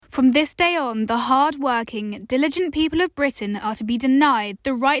From this day on, the hard-working, diligent people of Britain are to be denied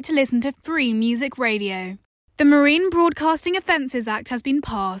the right to listen to free music radio. The Marine Broadcasting Offences Act has been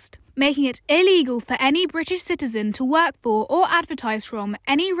passed, making it illegal for any British citizen to work for or advertise from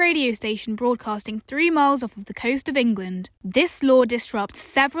any radio station broadcasting 3 miles off of the coast of England. This law disrupts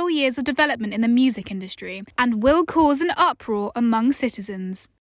several years of development in the music industry and will cause an uproar among citizens.